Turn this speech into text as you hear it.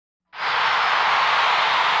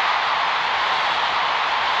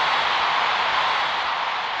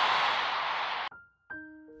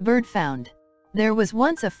Bird found. There was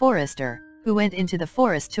once a forester, who went into the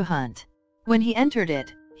forest to hunt. When he entered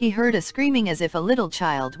it, he heard a screaming as if a little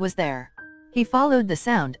child was there. He followed the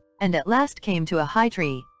sound, and at last came to a high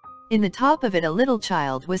tree. In the top of it a little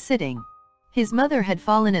child was sitting. His mother had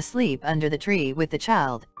fallen asleep under the tree with the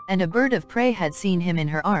child, and a bird of prey had seen him in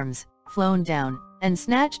her arms, flown down, and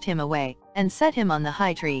snatched him away, and set him on the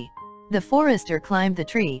high tree. The forester climbed the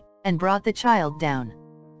tree, and brought the child down.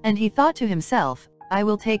 And he thought to himself, I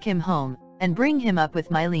will take him home, and bring him up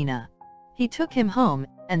with my Lena. He took him home,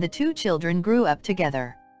 and the two children grew up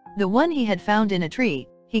together. The one he had found in a tree,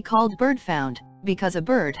 he called Bird found, because a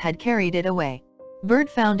bird had carried it away. Bird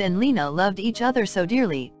found and Lena loved each other so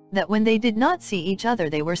dearly, that when they did not see each other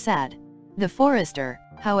they were sad. The forester,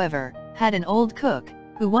 however, had an old cook,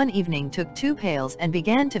 who one evening took 2 pails and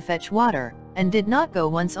began to fetch water, and did not go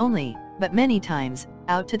once only, but many times,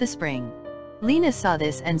 out to the spring. Lena saw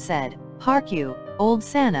this and said, Hark you, old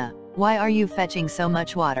Santa, why are you fetching so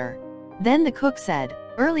much water? Then the cook said,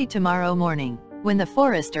 Early tomorrow morning, when the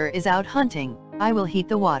forester is out hunting, I will heat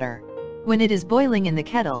the water. When it is boiling in the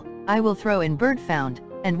kettle, I will throw in Bird found,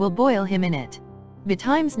 and will boil him in it.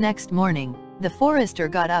 Betimes next morning, the forester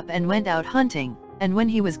got up and went out hunting, and when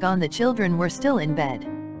he was gone the children were still in bed.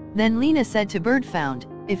 Then Lena said to Bird found,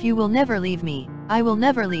 If you will never leave me, I will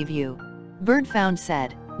never leave you. Bird found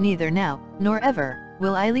said, Neither now, nor ever,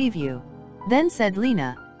 will I leave you. Then said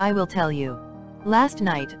Lena, I will tell you. Last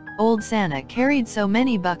night, old Santa carried so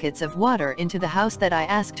many buckets of water into the house that I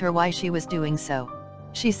asked her why she was doing so.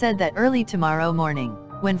 She said that early tomorrow morning,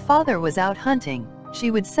 when father was out hunting, she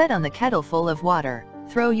would set on the kettle full of water,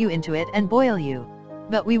 throw you into it and boil you.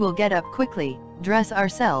 But we will get up quickly, dress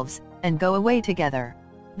ourselves, and go away together.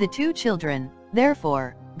 The two children,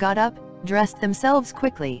 therefore, got up, dressed themselves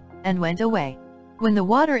quickly, and went away. When the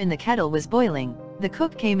water in the kettle was boiling, the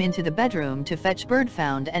cook came into the bedroom to fetch Bird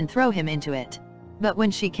found and throw him into it. But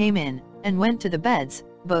when she came in, and went to the beds,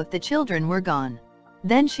 both the children were gone.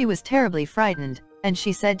 Then she was terribly frightened, and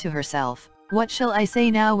she said to herself, What shall I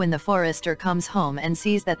say now when the forester comes home and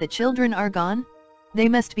sees that the children are gone? They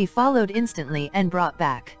must be followed instantly and brought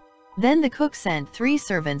back. Then the cook sent 3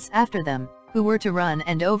 servants after them, who were to run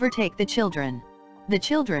and overtake the children. The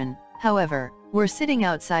children, however, were sitting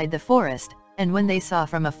outside the forest, and when they saw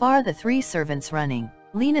from afar the 3 servants running,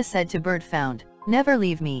 Lena said to Bird found, Never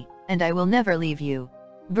leave me, and I will never leave you.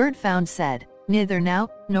 Bird found said, Neither now,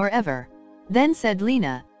 nor ever. Then said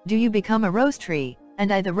Lena, Do you become a rose tree,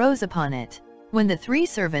 and I the rose upon it. When the 3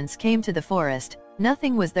 servants came to the forest,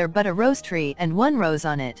 nothing was there but a rose tree and 1 rose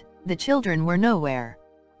on it. The children were nowhere.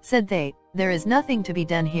 Said they, There is nothing to be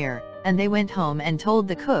done here, and they went home and told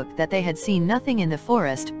the cook that they had seen nothing in the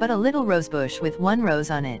forest but a little rosebush with 1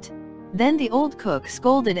 rose on it. Then the old cook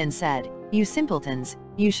scolded and said, You simpletons,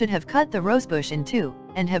 you should have cut the rosebush in 2,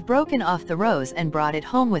 and have broken off the rose and brought it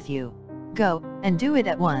home with you. Go, and do it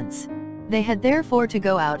at once. They had therefore to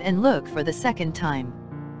go out and look for the second time.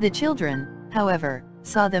 The children, however,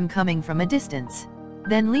 saw them coming from a distance.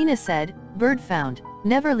 Then Lena said, Bird found,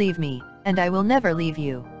 Never leave me, and I will never leave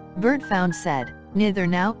you. Bird found said, Neither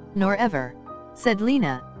now, nor ever. Said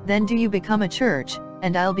Lena, Then do you become a church,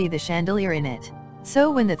 and I'll be the chandelier in it.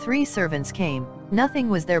 So when the 3 servants came, nothing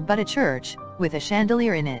was there but a church, with a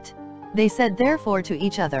chandelier in it. They said therefore to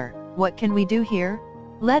each other, What can we do here?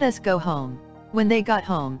 Let us go home. When they got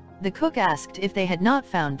home, the cook asked if they had not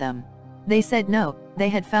found them. They said no, they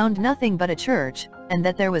had found nothing but a church, and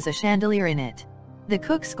that there was a chandelier in it. The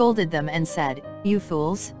cook scolded them and said, You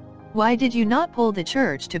fools! Why did you not pull the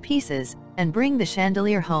church to pieces, and bring the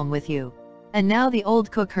chandelier home with you? And now the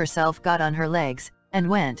old cook herself got on her legs, and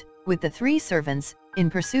went, with the 3 servants, in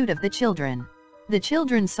pursuit of the children. The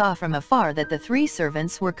children saw from afar that the 3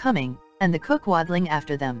 servants were coming, and the cook waddling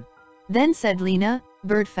after them. Then said Lena,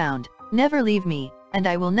 Bird found, Never leave me, and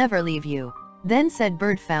I will never leave you. Then said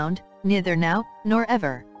Bird found, Neither now, nor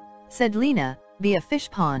ever. Said Lena, Be a fish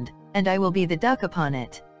pond, and I will be the duck upon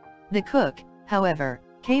it. The cook, however,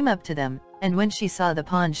 came up to them, and when she saw the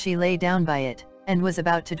pond she lay down by it, and was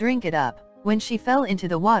about to drink it up, when she fell into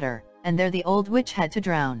the water, and there the old witch had to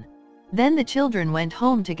drown. Then the children went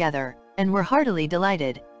home together, and were heartily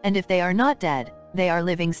delighted, and if they are not dead, they are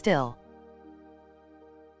living still.